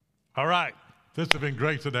All right. This has been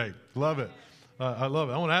great today. Love it. I love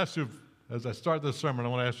it. I want to ask you, as I start this sermon, I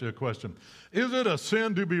want to ask you a question. Is it a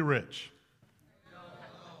sin to be rich? No.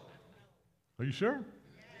 Are you sure?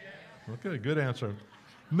 Yes. Okay, good answer.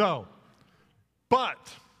 No. But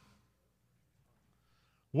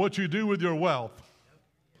what you do with your wealth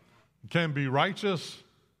can be righteous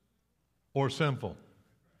or sinful.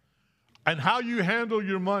 And how you handle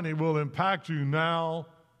your money will impact you now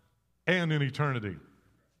and in eternity.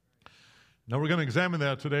 Now, we're going to examine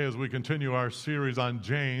that today as we continue our series on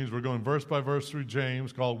James. We're going verse by verse through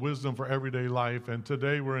James called Wisdom for Everyday Life. And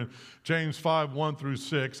today we're in James 5, 1 through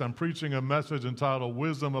 6. I'm preaching a message entitled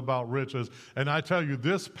Wisdom About Riches. And I tell you,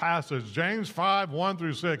 this passage, James 5, 1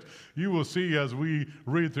 through 6, you will see as we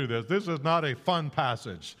read through this. This is not a fun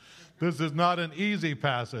passage. This is not an easy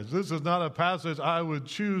passage. This is not a passage I would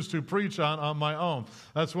choose to preach on my own.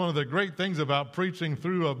 That's one of the great things about preaching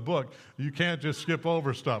through a book. You can't just skip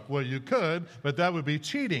over stuff. Well, you could, but that would be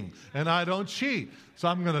cheating, and I don't cheat. So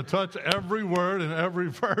I'm going to touch every word and every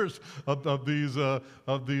verse of these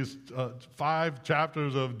 5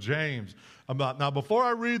 chapters of James. Now, before I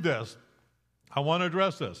read this, I want to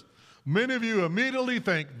address this. Many of you immediately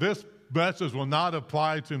think this message will not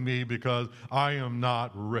apply to me because I am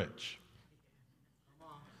not rich.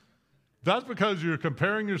 That's because you're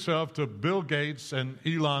comparing yourself to Bill Gates and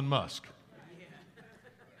Elon Musk.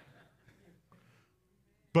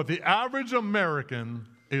 But the average American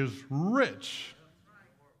is rich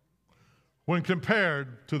when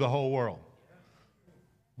compared to the whole world.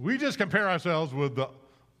 We just compare ourselves with the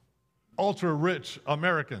ultra-rich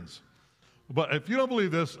Americans. But if you don't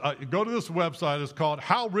believe this, go to this website. It's called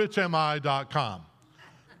howrichami.com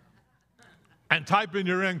and type in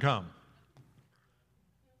your income.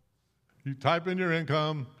 You type in your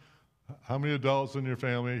income, how many adults in your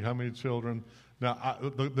family, how many children. Now,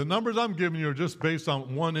 the numbers I'm giving you are just based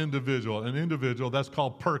on one individual. An individual, that's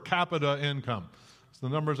called per capita income. It's the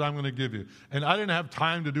numbers I'm going to give you. And I didn't have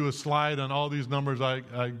time to do a slide on all these numbers I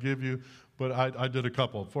give you, but I did a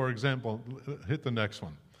couple. For example, hit the next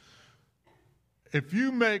one. If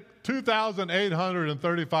you make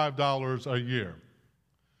 $2,835 a year,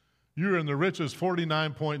 you're in the richest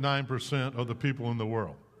 49.9% of the people in the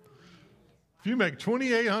world. If you make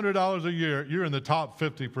 $2,800 a year, you're in the top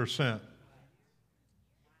 50%.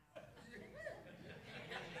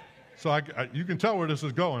 So you can tell where this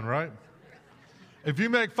is going, right? If you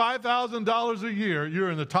make $5,000 a year,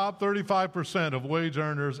 you're in the top 35% of wage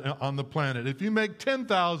earners on the planet. If you make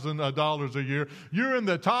 $10,000 a year, you're in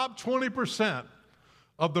the top 20%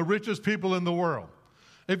 of the richest people in the world.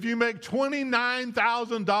 If you make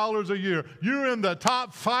 $29,000 a year, you're in the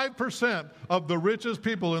top 5% of the richest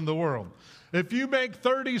people in the world. If you make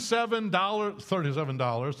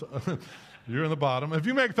 $37, you're in the bottom. If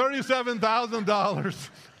you make $37,000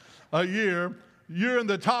 a year, you're in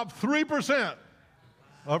the top 3%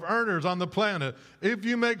 of earners on the planet. If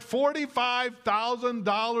you make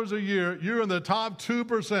 $45,000 a year, you're in the top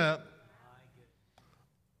 2%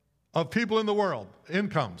 of people in the world,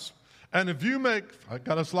 incomes. And if you make, I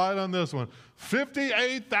got a slide on this one,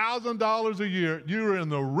 $58,000 a year, you're in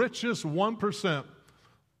the richest 1%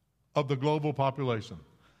 of the global population.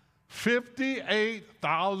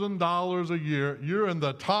 $58,000 a year, you're in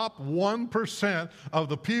the top 1% of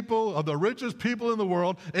the people, of the richest people in the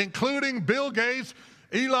world, including Bill Gates,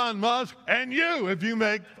 Elon Musk, and you, if you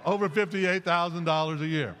make over $58,000 a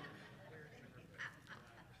year.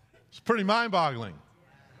 It's pretty mind-boggling.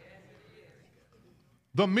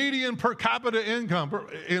 The median per capita income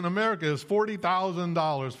in America is $40,000,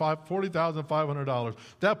 $40,500.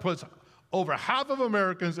 That puts over half of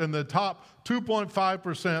Americans in the top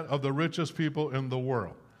 2.5% of the richest people in the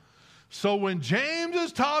world. So when James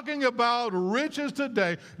is talking about riches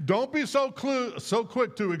today, don't be so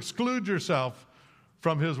quick to exclude yourself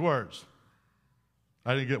from his words.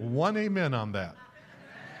 I didn't get one amen on that.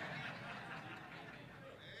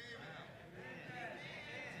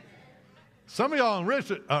 Some of y'all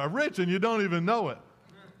are rich and you don't even know it.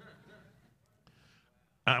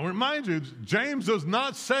 And I remind you, James does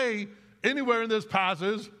not say anywhere in this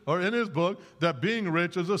passage or in his book that being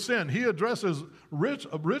rich is a sin. He addresses rich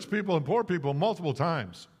people and poor people multiple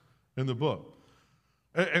times in the book.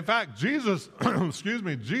 In fact, Jesus,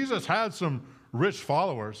 Jesus had some rich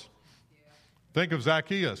followers. Think of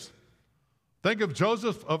Zacchaeus. Think of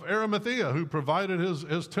Joseph of Arimathea, who provided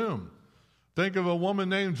his tomb. Think of a woman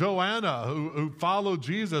named Joanna who followed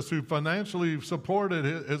Jesus, who financially supported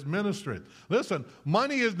his ministry. Listen,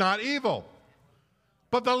 money is not evil,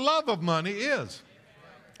 but the love of money is.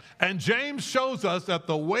 And James shows us that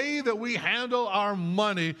the way that we handle our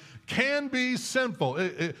money can be sinful.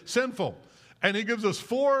 And he gives us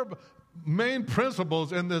 4 main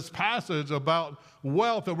principles in this passage about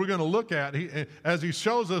wealth that we're going to look at as he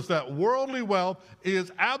shows us that worldly wealth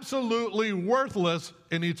is absolutely worthless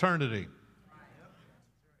in eternity.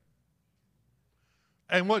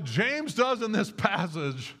 And what James does in this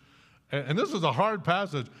passage, and this is a hard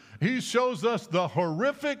passage, he shows us the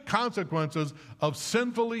horrific consequences of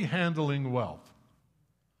sinfully handling wealth.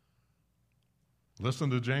 Listen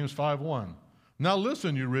to James 5:1. Now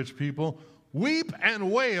listen, you rich people, weep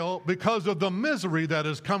and wail because of the misery that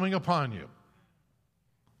is coming upon you.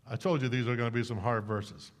 I told you these are going to be some hard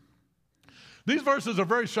verses. These verses are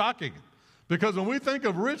very shocking because when we think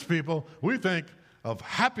of rich people, we think of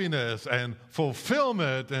happiness and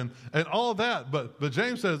fulfillment and all that. But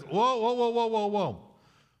James says, whoa.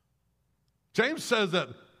 James says that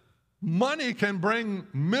money can bring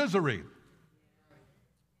misery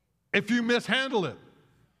if you mishandle it.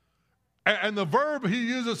 And the verb he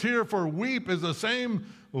uses here for weep is the same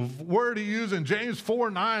word he used in James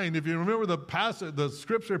 4:9. If you remember the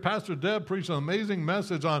scripture, Pastor Deb preached an amazing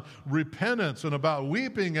message on repentance and about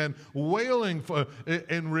weeping and wailing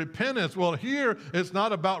in repentance. Well, here it's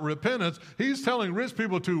not about repentance. He's telling rich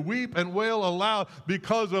people to weep and wail aloud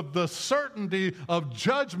because of the certainty of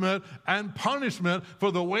judgment and punishment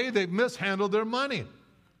for the way they've mishandled their money.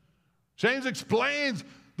 James explains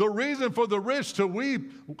the reason for the rich to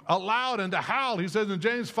weep aloud and to howl. He says in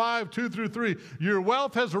James 5:2-3, your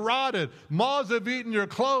wealth has rotted. Moths have eaten your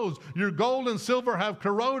clothes. Your gold and silver have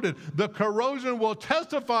corroded. The corrosion will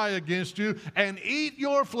testify against you and eat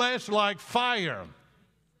your flesh like fire.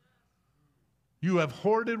 You have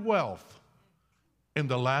hoarded wealth in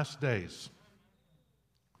the last days.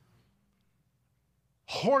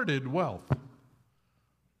 Hoarded wealth.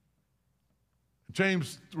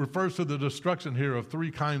 James refers to the destruction here of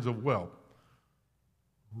 3 kinds of wealth.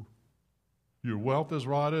 Your wealth is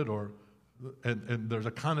rotted, and there's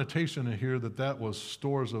a connotation in here that was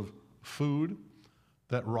stores of food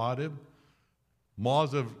that rotted.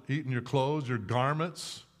 Moths have eaten your clothes, your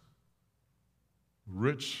garments,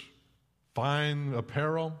 rich, fine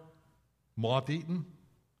apparel, moth-eaten.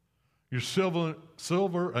 Your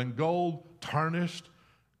silver and gold tarnished,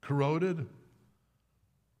 corroded.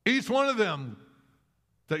 Each one of them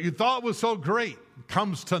that you thought was so great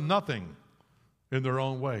comes to nothing in their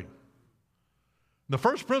own way. The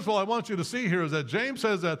first principle I want you to see here is that James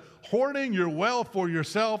says that hoarding your wealth for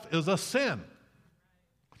yourself is a sin.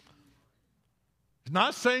 He's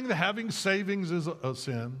not saying that having savings is a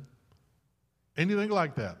sin, anything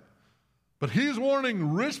like that. But he's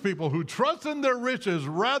warning rich people who trust in their riches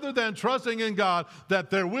rather than trusting in God that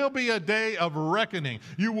there will be a day of reckoning.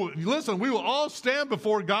 Listen, we will all stand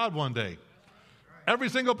before God one day. Every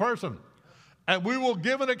single person. And we will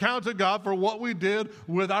give an account to God for what we did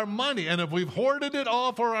with our money. And if we've hoarded it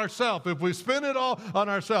all for ourselves, if we spend it all on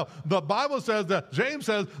ourselves, the Bible says that, James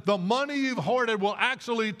says, the money you've hoarded will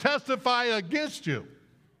actually testify against you.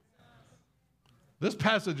 This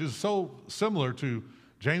passage is so similar to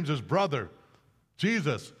James's brother,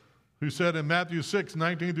 Jesus, who said in Matthew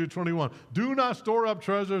 6:19-21, do not store up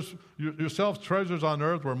yourselves treasures on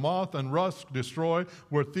earth where moth and rust destroy,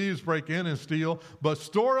 where thieves break in and steal, but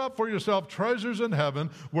store up for yourself treasures in heaven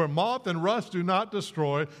where moth and rust do not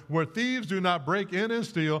destroy, where thieves do not break in and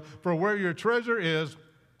steal, for where your treasure is,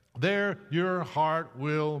 there your heart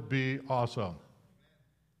will be also.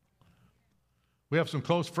 We have some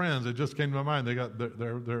close friends that just came to my mind. They got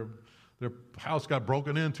their house got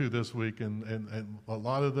broken into this week, and a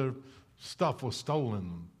lot of their stuff was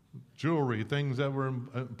stolen, jewelry, things that were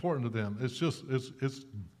important to them. It's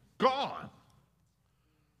gone.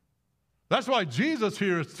 That's why Jesus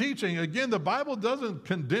here is teaching. Again, the Bible doesn't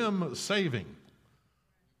condemn saving.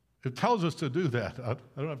 It tells us to do that. I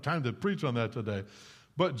don't have time to preach on that today.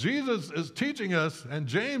 But Jesus is teaching us, and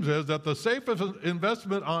James is, that the safest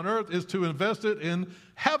investment on earth is to invest it in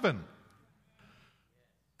heaven.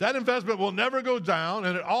 That investment will never go down,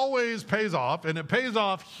 and it always pays off, and it pays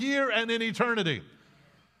off here and in eternity.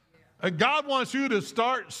 And God wants you to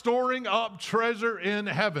start storing up treasure in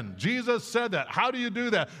heaven. Jesus said that. How do you do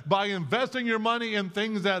that? By investing your money in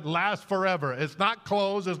things that last forever. It's not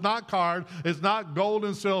clothes, it's not cars, it's not gold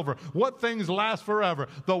and silver. What things last forever?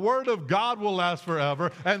 The Word of God will last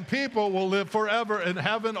forever, and people will live forever in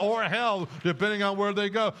heaven or hell, depending on where they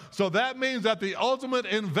go. So that means that the ultimate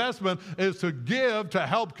investment is to give to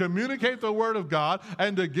help communicate the Word of God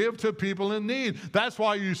and to give to people in need. That's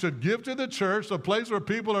why you should give to the church, the place where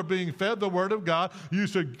people are being fed the Word of God. You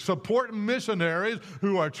should support missionaries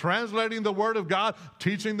who are translating the Word of God,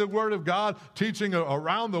 teaching the Word of God, teaching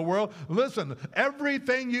around the world. Listen,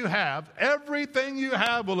 everything you have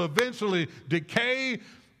will eventually decay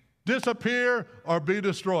disappear or be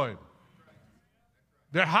destroyed.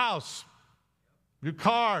 Their house, your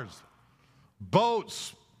cars,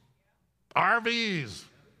 boats, RVs,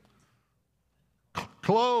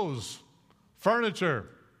 clothes, furniture,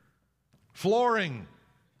 flooring,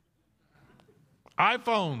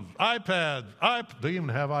 iPhones, iPads. Do you even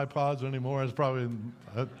have iPods anymore? It's probably,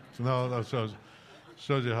 no, that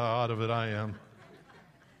shows you how out of it I am.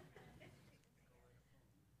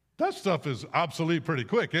 That stuff is obsolete pretty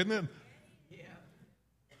quick, isn't it? Yeah.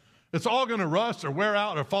 It's all going to rust or wear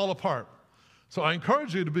out or fall apart. So I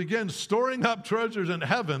encourage you to begin storing up treasures in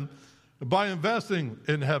heaven by investing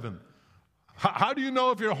in heaven. How do you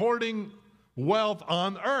know if you're hoarding wealth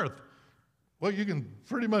on earth? Well, you can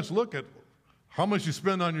pretty much look at how much you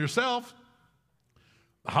spend on yourself,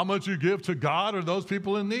 how much you give to God or those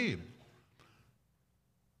people in need.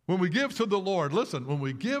 When we give to the Lord, listen, when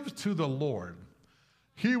we give to the Lord,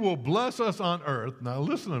 He will bless us on earth. Now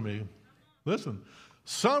listen to me. Listen.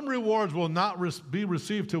 Some rewards will not be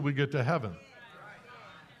received till we get to heaven.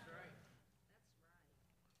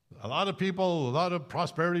 A lot of people, a lot of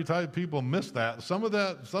prosperity type people miss that. Some of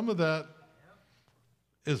that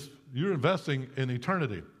is you're investing in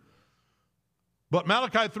eternity. But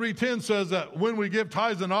Malachi 3:10 says that when we give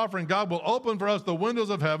tithes and offering, God will open for us the windows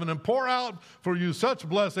of heaven and pour out for you such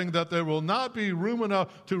blessing that there will not be room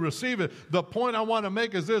enough to receive it. The point I want to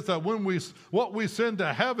make is this, that what we send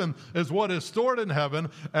to heaven is what is stored in heaven,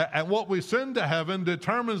 and what we send to heaven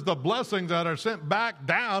determines the blessings that are sent back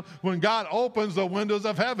down when God opens the windows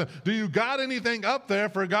of heaven. Do you got anything up there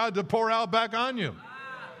for God to pour out back on you?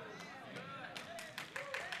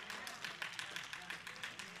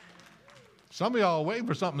 Some of y'all are waiting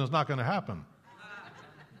for something that's not going to happen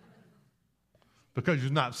because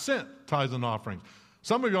you've not sent tithes and offerings.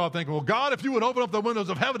 Some of y'all are thinking, well, God, if you would open up the windows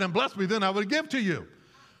of heaven and bless me, then I would give to you.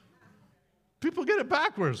 People get it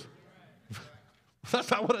backwards.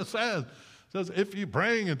 That's not what it says. It says, if you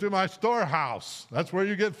bring into my storehouse, that's where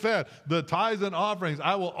you get fed, the tithes and offerings,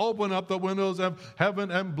 I will open up the windows of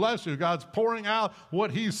heaven and bless you. God's pouring out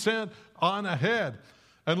what He sent on ahead.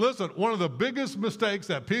 And listen, one of the biggest mistakes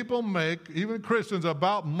that people make, even Christians,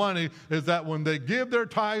 about money is that when they give their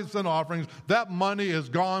tithes and offerings, that money is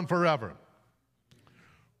gone forever.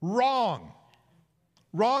 Wrong.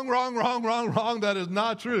 Wrong. That is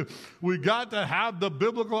not true. We got to have the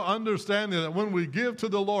biblical understanding that when we give to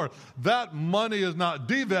the Lord, that money is not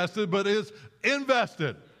divested, but is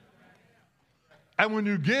invested. And when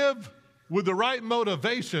you give with the right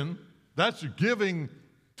motivation, that's giving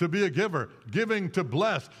to be a giver, giving to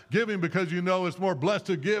bless, giving because you know it's more blessed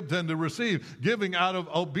to give than to receive, giving out of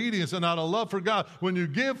obedience and out of love for God. When you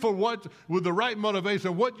give with the right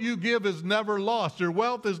motivation, what you give is never lost. Your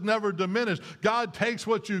wealth is never diminished. God takes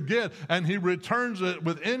what you get and He returns it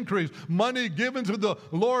with increase. Money given to the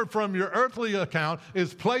Lord from your earthly account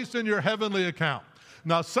is placed in your heavenly account.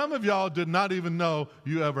 Now, some of y'all did not even know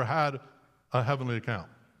you ever had a heavenly account.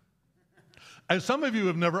 And some of you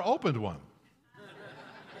have never opened one.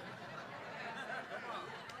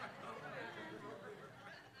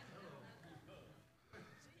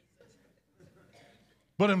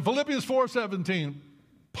 But in Philippians 4:17,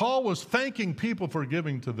 Paul was thanking people for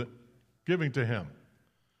giving to him.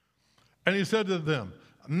 And he said to them,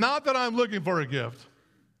 not that I'm looking for a gift,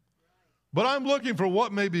 but I'm looking for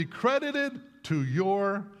what may be credited to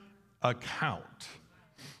your account.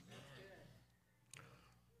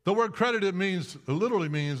 The word credited literally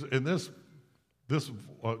means in this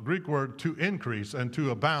Greek word to increase and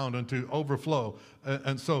to abound and to overflow.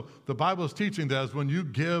 And so the Bible is teaching that as when you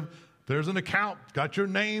give, there's an account, got your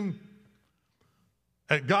name,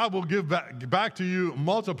 and God will give back to you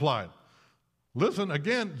multiplied. Listen,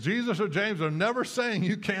 again, Jesus or James are never saying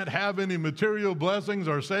you can't have any material blessings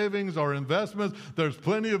or savings or investments. There's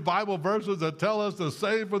plenty of Bible verses that tell us to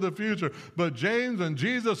save for the future. But James and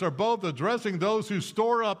Jesus are both addressing those who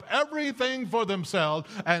store up everything for themselves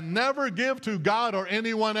and never give to God or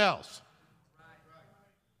anyone else.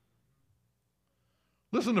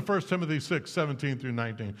 Listen to 1 Timothy 6:17 through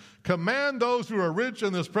 19. Command those who are rich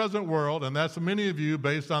in this present world, and that's many of you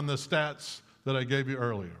based on the stats that I gave you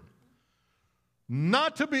earlier,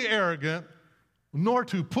 not to be arrogant, nor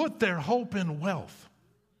to put their hope in wealth.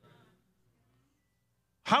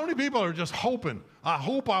 How many people are just hoping, I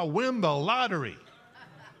hope I win the lottery.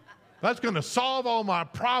 That's going to solve all my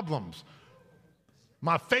problems.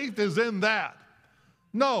 My faith is in that.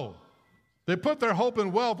 No. They put their hope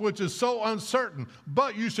in wealth, which is so uncertain.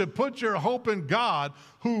 But you should put your hope in God,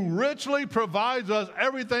 who richly provides us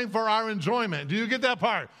everything for our enjoyment. Do you get that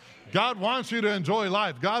part? God wants you to enjoy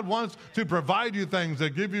life. God wants to provide you things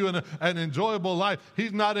that give you an enjoyable life.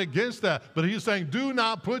 He's not against that. But he's saying, do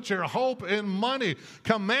not put your hope in money.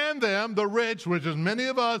 Command them, the rich, which is many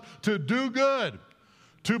of us, to do good,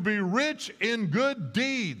 to be rich in good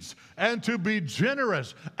deeds, and to be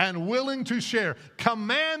generous and willing to share.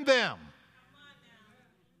 Command them.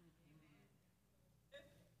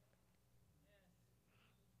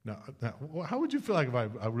 Now, how would you feel like if I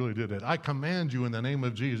really did it? I command you in the name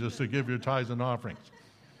of Jesus to give your tithes and offerings.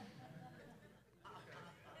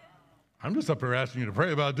 I'm just up here asking you to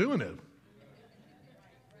pray about doing it.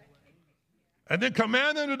 And then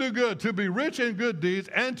command them to do good, to be rich in good deeds,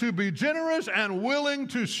 and to be generous and willing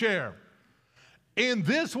to share. In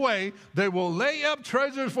this way, they will lay up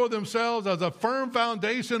treasures for themselves as a firm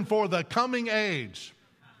foundation for the coming age.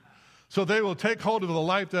 So they will take hold of the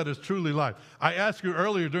life that is truly life. I asked you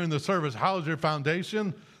earlier during the service, how's your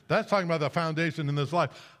foundation? That's talking about the foundation in this life.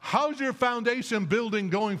 How's your foundation building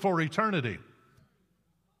going for eternity?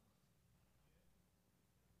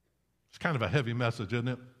 It's kind of a heavy message, isn't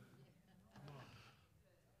it?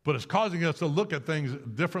 But it's causing us to look at things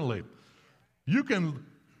differently. You can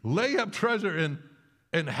lay up treasure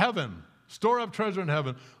in heaven, store up treasure in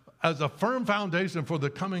heaven, as a firm foundation for the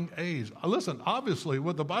coming age. Listen, obviously,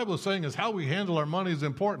 what the Bible is saying is how we handle our money is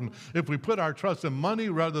important. If we put our trust in money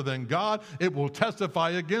rather than God, it will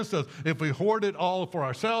testify against us. If we hoard it all for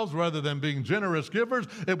ourselves rather than being generous givers,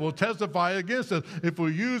 it will testify against us. If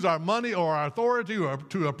we use our money or our authority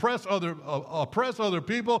to oppress other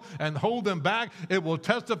people and hold them back, it will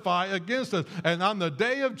testify against us. And on the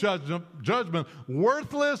day of judgment,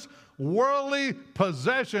 worthless, worldly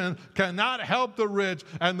possession cannot help the rich,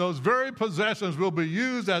 and those very possessions will be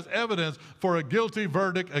used as evidence for a guilty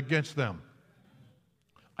verdict against them.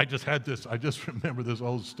 I just remember this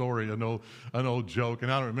old story, an old joke,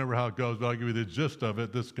 and I don't remember how it goes, but I'll give you the gist of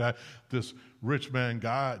it. This rich man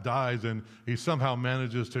guy dies, and he somehow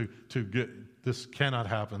manages to get, this cannot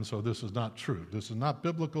happen, so this is not true. This is not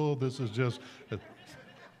biblical. This is just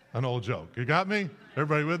an old joke. You got me?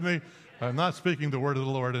 Everybody with me? I'm not speaking the word of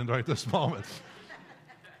the Lord in right this moment.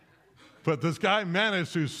 But this guy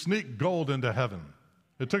managed to sneak gold into heaven.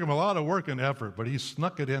 It took him a lot of work and effort, but he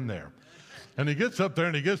snuck it in there. And he gets up there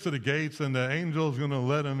and he gets to the gates, and the angel's going to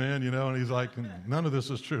let him in, and he's like, none of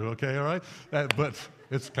this is true, okay, all right? But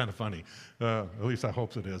it's kind of funny. At least I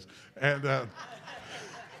hope it is. And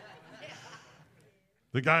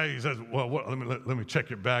the guy, he says, well, let me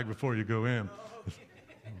check your bag before you go in.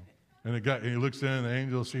 And he looks in, and the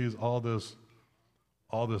angel sees all this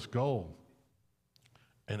gold.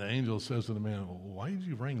 And the angel says to the man, well, why did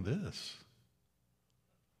you bring this?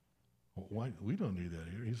 Why, we don't need that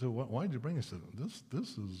here. He said, why did you bring this?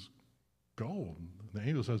 This is gold. And the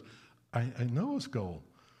angel says, I know it's gold,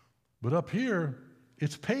 but up here,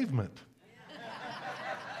 it's pavement.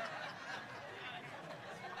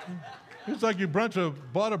 It's like you bought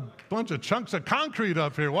a bunch of chunks of concrete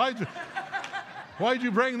up here. Why'd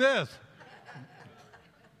you bring this?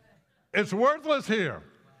 It's worthless here.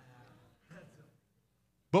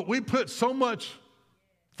 But we put so much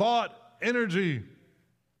thought, energy,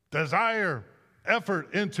 desire,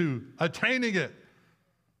 effort into attaining it.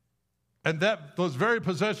 And those very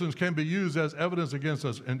possessions can be used as evidence against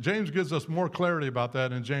us. And James gives us more clarity about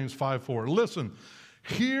that in James 5:4. Listen,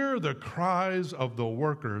 hear the cries of the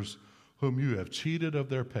workers whom you have cheated of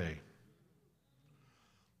their pay.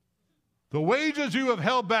 The wages you have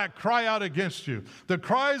held back cry out against you. The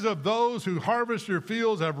cries of those who harvest your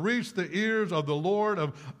fields have reached the ears of the Lord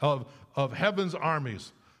of heaven's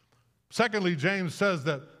armies. Secondly, James says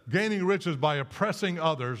that gaining riches by oppressing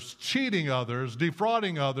others, cheating others,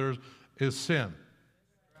 defrauding others is sin.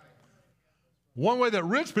 One way that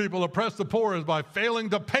rich people oppress the poor is by failing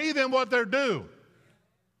to pay them what they're due.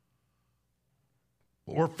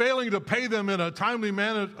 Or failing to pay them in a timely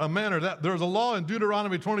manner. There's a law in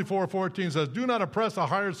Deuteronomy 24:14 says, do not oppress a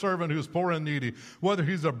hired servant who's poor and needy, whether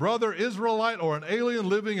he's a brother Israelite or an alien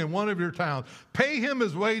living in one of your towns. Pay him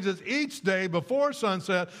his wages each day before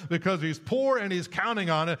sunset because he's poor and he's counting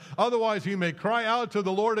on it. Otherwise, he may cry out to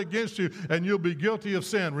the Lord against you and you'll be guilty of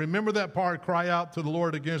sin. Remember that part, cry out to the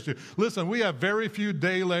Lord against you. Listen, we have very few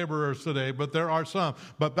day laborers today, but there are some.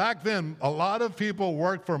 But back then, a lot of people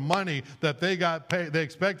worked for money that they got paid. They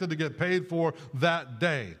expected to get paid for that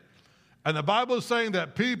day. And the Bible is saying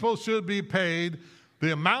that people should be paid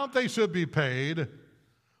the amount they should be paid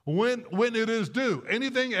when it is due.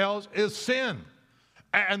 Anything else is sin.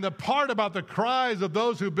 And the part about the cries of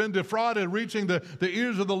those who've been defrauded reaching the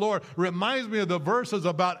ears of the Lord reminds me of the verses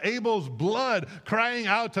about Abel's blood crying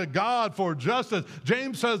out to God for justice.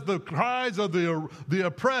 James says the cries of the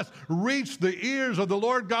oppressed reach the ears of the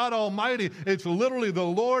Lord God Almighty. It's literally the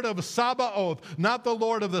Lord of Sabaoth, not the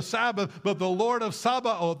Lord of the Sabbath, but the Lord of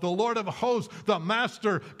Sabaoth, the Lord of hosts, the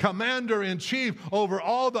master, commander in chief over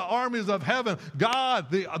all the armies of heaven.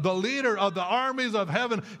 God, the leader of the armies of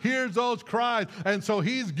heaven, hears those cries. And so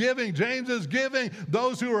James is giving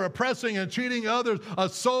those who are oppressing and cheating others a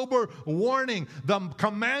sober warning. The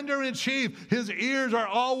commander in chief, his ears are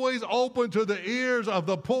always open to the ears of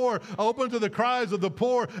the poor, open to the cries of the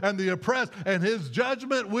poor and the oppressed, and his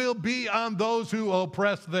judgment will be on those who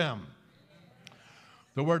oppress them.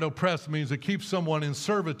 The word oppress means to keep someone in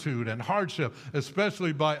servitude and hardship,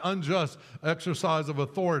 especially by unjust exercise of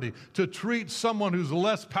authority, to treat someone who's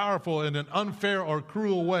less powerful in an unfair or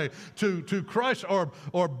cruel way, to crush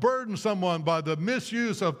or burden someone by the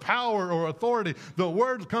misuse of power or authority. The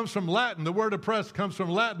word comes from Latin. The word oppress comes from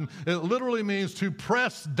Latin. It literally means to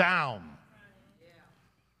press down.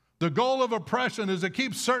 The goal of oppression is to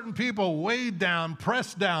keep certain people weighed down,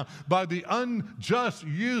 pressed down by the unjust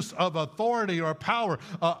use of authority or power.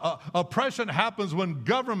 Oppression happens when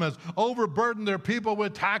governments overburden their people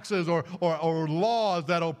with taxes or laws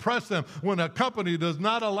that oppress them. When a company does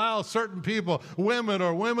not allow certain people, women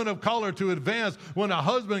or women of color, to advance. When a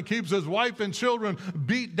husband keeps his wife and children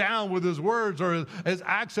beat down with his words or his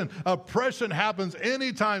action. Oppression happens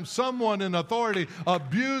anytime someone in authority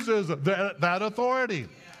abuses that authority.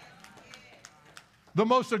 The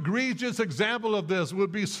most egregious example of this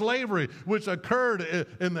would be slavery, which occurred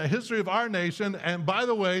in the history of our nation, and by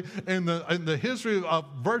the way, in the history of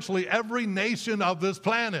virtually every nation of this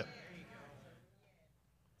planet.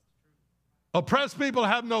 Oppressed people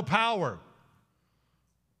have no power.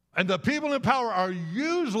 And the people in power are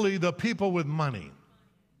usually the people with money.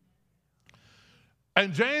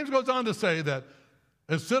 And James goes on to say that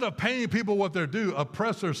instead of paying people what they're due,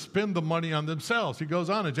 oppressors spend the money on themselves. He goes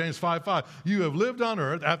on in James 5:5. You have lived on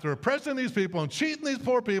earth after oppressing these people and cheating these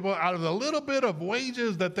poor people out of the little bit of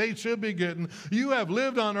wages that they should be getting. You have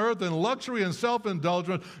lived on earth in luxury and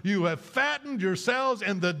self-indulgence. You have fattened yourselves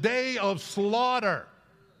in the day of slaughter.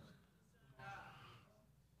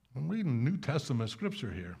 I'm reading New Testament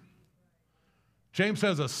scripture here. James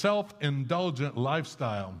says a self-indulgent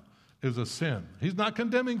lifestyle is a sin. He's not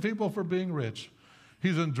condemning people for being rich.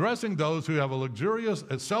 He's addressing those who have a luxurious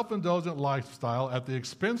and self-indulgent lifestyle at the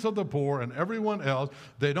expense of the poor and everyone else.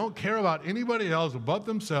 They don't care about anybody else but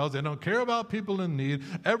themselves. They don't care about people in need.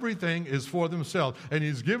 Everything is for themselves. And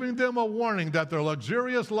he's giving them a warning that their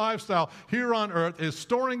luxurious lifestyle here on earth is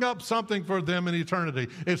storing up something for them in eternity.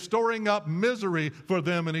 It's storing up misery for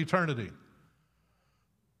them in eternity.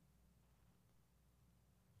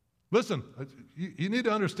 Listen, you need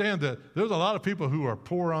to understand that there's a lot of people who are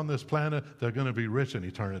poor on this planet that are going to be rich in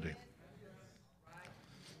eternity.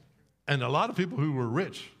 And a lot of people who were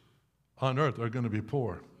rich on earth are going to be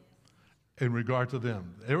poor in regard to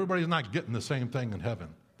them. Everybody's not getting the same thing in heaven.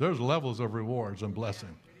 There's levels of rewards and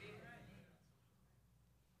blessing.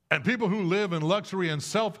 And people who live in luxury and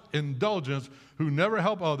self-indulgence, who never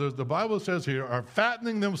help others, the Bible says here, are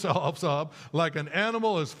fattening themselves up like an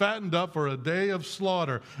animal is fattened up for a day of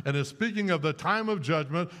slaughter. And is speaking of the time of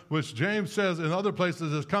judgment, which James says in other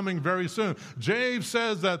places is coming very soon. James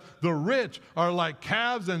says that the rich are like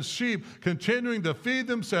calves and sheep, continuing to feed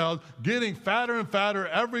themselves, getting fatter and fatter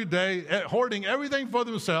every day, hoarding everything for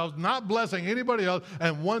themselves, not blessing anybody else,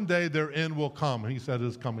 and one day their end will come. He said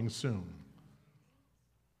it's coming soon.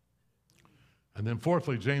 And then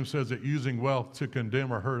fourthly, James says that using wealth to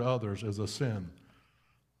condemn or hurt others is a sin.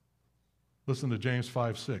 Listen to James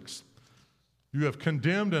 5:6. You have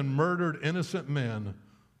condemned and murdered innocent men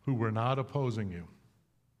who were not opposing you.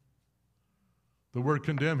 The word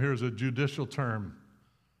condemn here is a judicial term.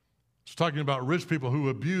 It's talking about rich people who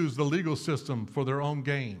abuse the legal system for their own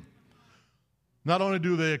gain. Not only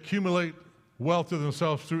do they accumulate wealth to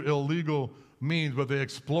themselves through illegal means, but they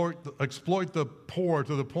exploit the poor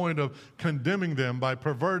to the point of condemning them by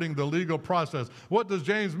perverting the legal process. What does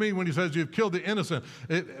James mean when he says you've killed the innocent?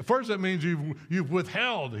 First, it means you've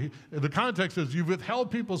withheld. The context is you've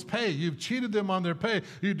withheld people's pay. You've cheated them on their pay.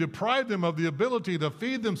 You deprived them of the ability to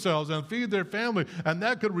feed themselves and feed their family, and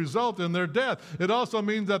that could result in their death. It also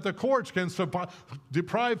means that the courts can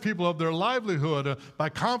deprive people of their livelihood by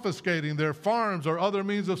confiscating their farms or other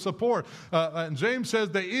means of support. And James says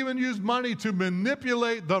they even use money to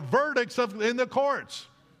manipulate the verdicts in the courts.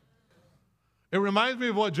 It reminds me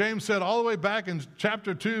of what James said all the way back in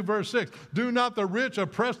chapter 2, verse 6. Do not the rich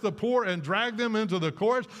oppress the poor and drag them into the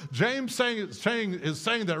courts? James is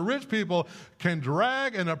saying that rich people can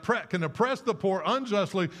drag and oppress the poor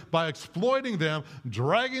unjustly by exploiting them,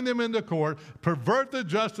 dragging them into court, pervert the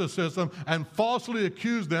justice system, and falsely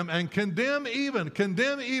accuse them, and condemn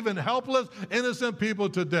even helpless, innocent people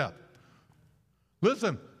to death.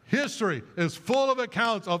 Listen. History is full of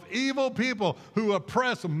accounts of evil people who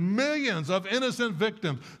oppress millions of innocent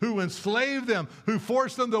victims, who enslave them, who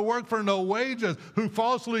force them to work for no wages, who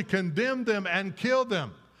falsely condemn them and kill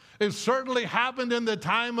them. It certainly happened in the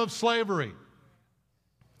time of slavery.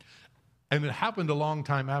 And it happened a long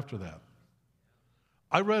time after that.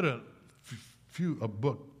 I read a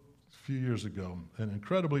book a few years ago, an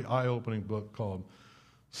incredibly eye-opening book called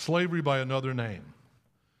Slavery by Another Name.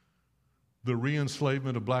 The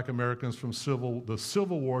re-enslavement of black Americans from the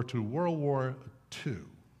Civil War to World War II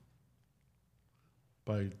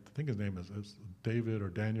by, I think his name is David or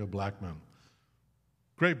Daniel Blackman.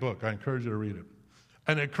 Great book. I encourage you to read it.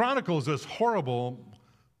 And it chronicles this horrible,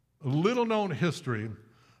 little-known history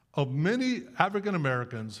of many African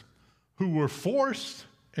Americans who were forced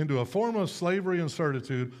into a form of slavery and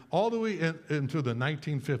servitude all the way into the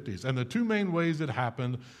 1950s. And the two main ways it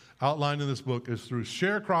happened outlined in this book is through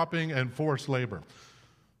sharecropping and forced labor.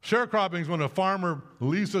 Sharecropping is when a farmer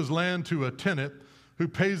leases land to a tenant who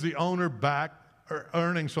pays the owner back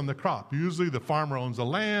earnings from the crop. Usually the farmer owns the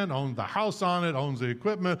land, owns the house on it, owns the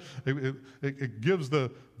equipment. It gives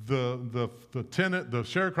the tenant, the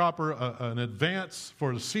sharecropper, an advance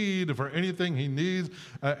for the seed, for anything he needs,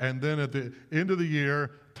 and then at the end of the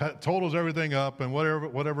year, totals everything up, and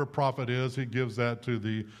whatever profit is, he gives that to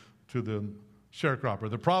the sharecropper.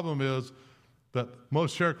 The problem is that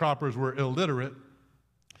most sharecroppers were illiterate,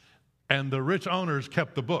 and the rich owners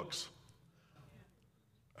kept the books.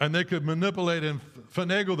 And they could manipulate and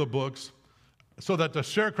finagle the books so that the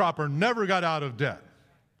sharecropper never got out of debt.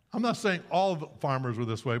 I'm not saying all the farmers were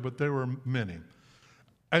this way, but there were many.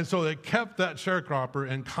 And so they kept that sharecropper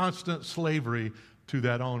in constant slavery to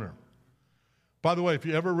that owner. By the way, if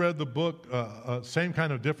you ever read the book, Same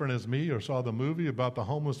Kind of Different as Me, or saw the movie about the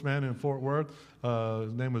homeless man in Fort Worth,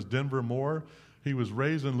 his name was Denver Moore. He was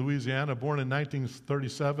raised in Louisiana, born in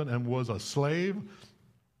 1937, and was a slave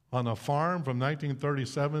on a farm from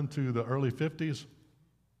 1937 to the early 50s.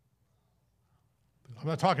 I'm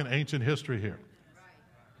not talking ancient history here.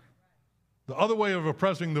 The other way of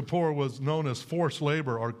oppressing the poor was known as forced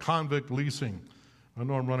labor or convict leasing. I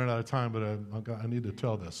know I'm running out of time, but I need to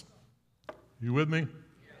tell this. You with me? Yes.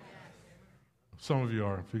 Some of you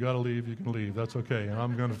are. If you got to leave, you can leave. That's okay. And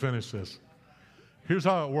I'm going to finish this. Here's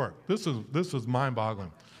how it worked. This is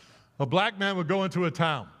mind-boggling. A black man would go into a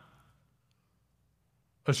town.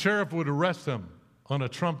 A sheriff would arrest him on a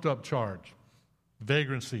trumped-up charge: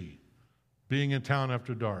 vagrancy, being in town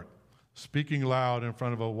after dark, speaking loud in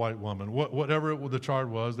front of a white woman. Whatever the charge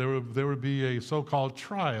was, there would be a so-called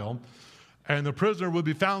trial, and the prisoner would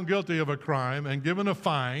be found guilty of a crime and given a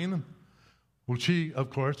fine, which he,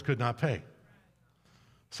 of course, could not pay.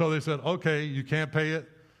 So they said, okay, you can't pay it,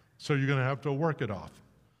 so you're going to have to work it off.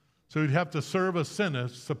 So he'd have to serve a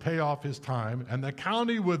sentence to pay off his time, and the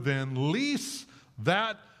county would then lease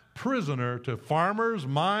that prisoner to farmers,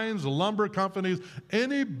 mines, lumber companies,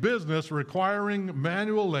 any business requiring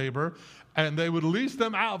manual labor, and they would lease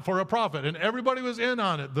them out for a profit. And everybody was in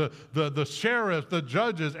on it. The sheriff, the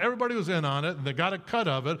judges, everybody was in on it, and they got a cut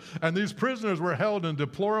of it. And these prisoners were held in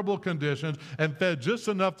deplorable conditions and fed just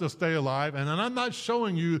enough to stay alive. And I'm not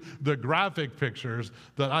showing you the graphic pictures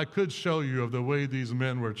that I could show you of the way these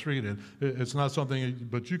men were treated. It's not something,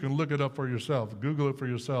 but you can look it up for yourself. Google it for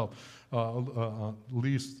yourself.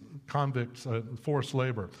 Leased convicts, forced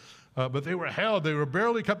labor. But they were held. They were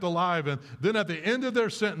barely kept alive. And then at the end of their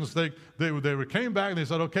sentence, they came back and they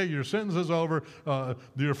said, okay, your sentence is over.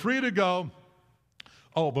 You're free to go.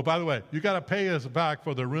 Oh, but by the way, you got to pay us back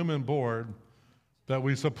for the room and board that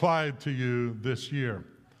we supplied to you this year.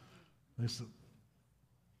 They said,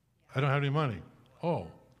 I don't have any money. Oh,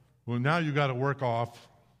 well, now you got to work off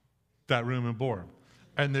that room and board.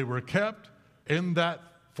 And they were kept in that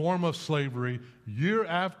form of slavery year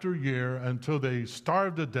after year until they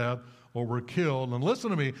starved to death or were killed. And listen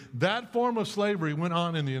to me, that form of slavery went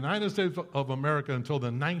on in the United States of America until the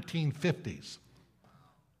 1950s.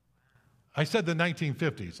 I said the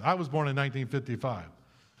 1950s. I was born in 1955.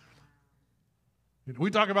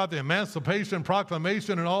 We talk about the Emancipation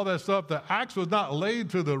Proclamation and all that stuff. The axe was not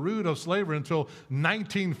laid to the root of slavery until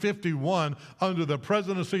 1951 under the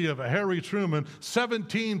presidency of Harry Truman,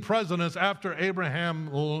 17 presidents after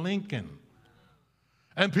Abraham Lincoln.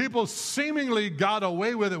 And people seemingly got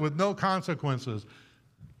away with it with no consequences.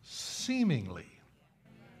 Seemingly.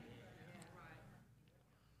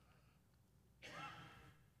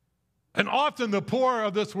 And often the poor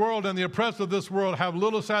of this world and the oppressed of this world have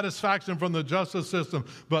little satisfaction from the justice system.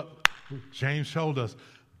 But James showed us,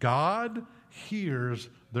 God hears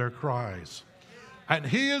their cries. And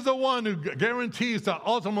he is the one who guarantees to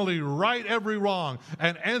ultimately right every wrong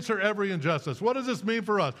and answer every injustice. What does this mean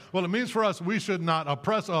for us? Well, it means for us we should not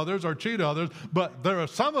oppress others or cheat others, but there are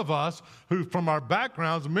some of us who, from our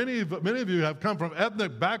backgrounds, many of you have come from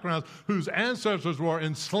ethnic backgrounds whose ancestors were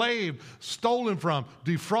enslaved, stolen from,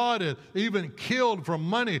 defrauded, even killed for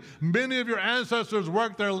money. Many of your ancestors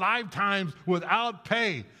worked their lifetimes without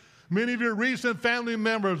pay. Many of your recent family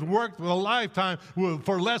members worked a lifetime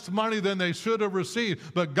for less money than they should have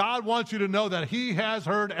received. But God wants you to know that he has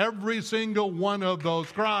heard every single one of those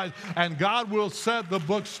cries, and God will set the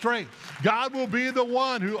book straight. God will be the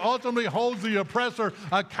one who ultimately holds the oppressor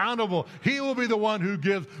accountable. He will be the one who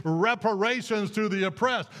gives reparations to the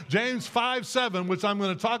oppressed. James 5:7, which I'm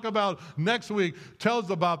going to talk about next week, tells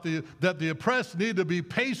about that the oppressed need to be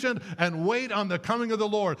patient and wait on the coming of the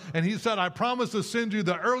Lord. And he said, I promise to send you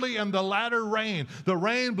the early and the latter rain. The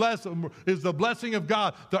rain is the blessing of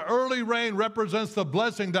God. The early rain represents the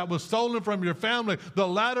blessing that was stolen from your family. The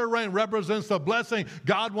latter rain represents the blessing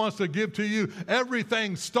God wants to give to you.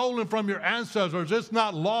 Everything stolen from your ancestors, it's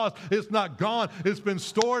not lost, it's not gone. It's been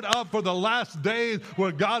stored up for the last days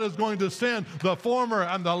where God is going to send the former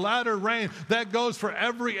and the latter rain. That goes for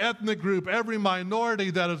every ethnic group, every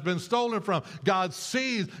minority that has been stolen from. God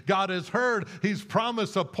sees, God has heard, he's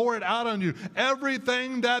promised to pour it out on you.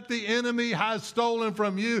 Everything that the enemy has stolen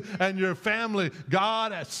from you and your family,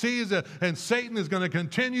 God sees it, and Satan is going to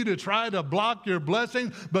continue to try to block your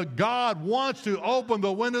blessings, but God wants to open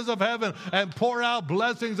the windows of heaven and pour out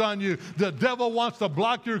blessings on you. The devil wants to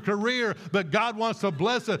block your career, but God wants to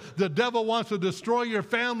bless it. The devil wants to destroy your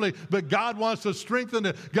family, but God wants to strengthen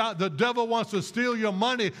it. The devil wants to steal your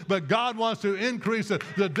money, but God wants to increase it.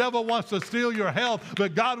 The devil wants to steal your health,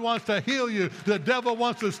 but God wants to heal you. The devil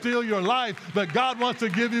wants to steal your life, but God wants to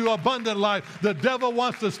give you abundant life. The devil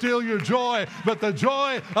wants to steal your joy, but the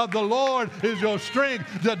joy of the Lord is your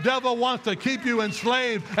strength. The devil wants to keep you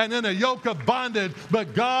enslaved and in a yoke of bondage,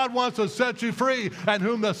 but God wants to set you free, and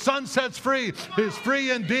whom the Son sets free is free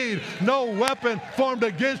indeed. No weapon formed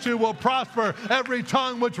against you will prosper. Every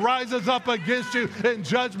tongue which rises up against you in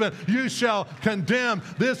judgment, you shall condemn.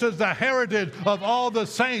 This is the heritage of all the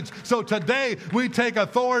saints. So today we take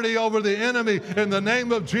authority over the enemy in the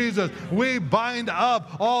name of Jesus. We bind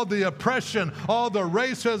up all the oppression, all the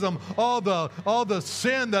racism, all the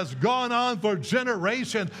sin that's gone on for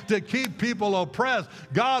generations to keep people oppressed.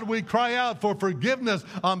 God, we cry out for forgiveness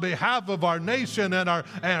on behalf of our nation and our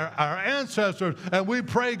ancestors, and we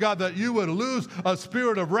pray, God, that you would loose a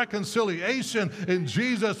spirit of reconciliation in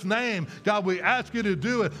Jesus' name. God, we ask you to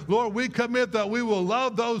do it. Lord, we commit that we will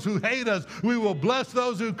love those who hate us. We will bless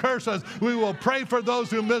those who curse us. We will pray for those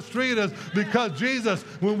who mistreat us, because Jesus,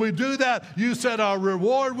 when we do that, you said our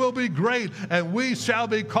reward will be great, and we shall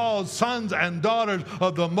be called sons and daughters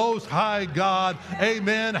of the Most High God.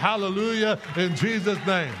 Amen. Hallelujah. In Jesus'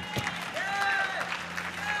 name.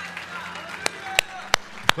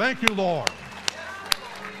 Thank you, Lord.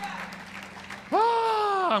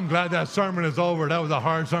 I'm glad that sermon is over. That was a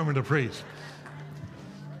hard sermon to preach.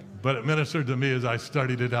 But it ministered to me as I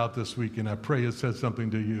studied it out this week, and I pray it said something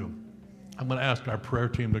to you. I'm going to ask our prayer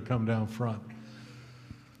team to come down front.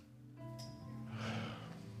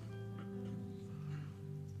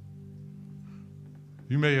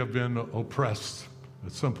 You may have been oppressed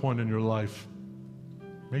at some point in your life.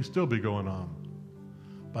 It may still be going on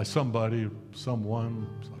by somebody, someone,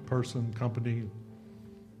 a person, company,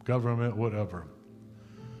 government, whatever.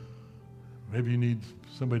 Maybe you need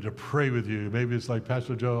somebody to pray with you. Maybe it's like,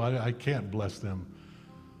 Pastor Joe, I can't bless them.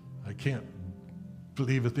 I can't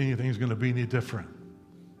believe if anything's going to be any different.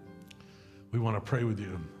 We want to pray with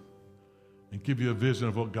you and give you a vision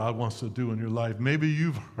of what God wants to do in your life. Maybe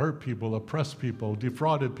you've hurt people, oppressed people,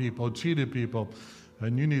 defrauded people, cheated people,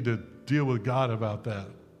 and you need to deal with God about that.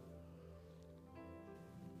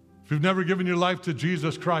 If you've never given your life to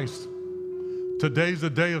Jesus Christ, today's the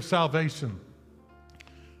day of salvation.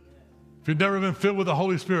 If you've never been filled with the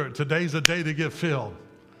Holy Spirit, today's the day to get filled.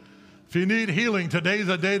 If you need healing, today's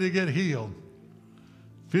the day to get healed.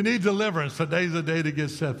 If you need deliverance, today's the day to get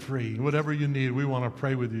set free. Whatever you need, we want to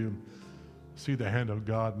pray with you. See the hand of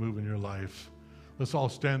God move in your life. Let's all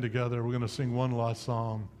stand together. We're going to sing one last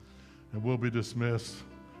song, and we'll be dismissed.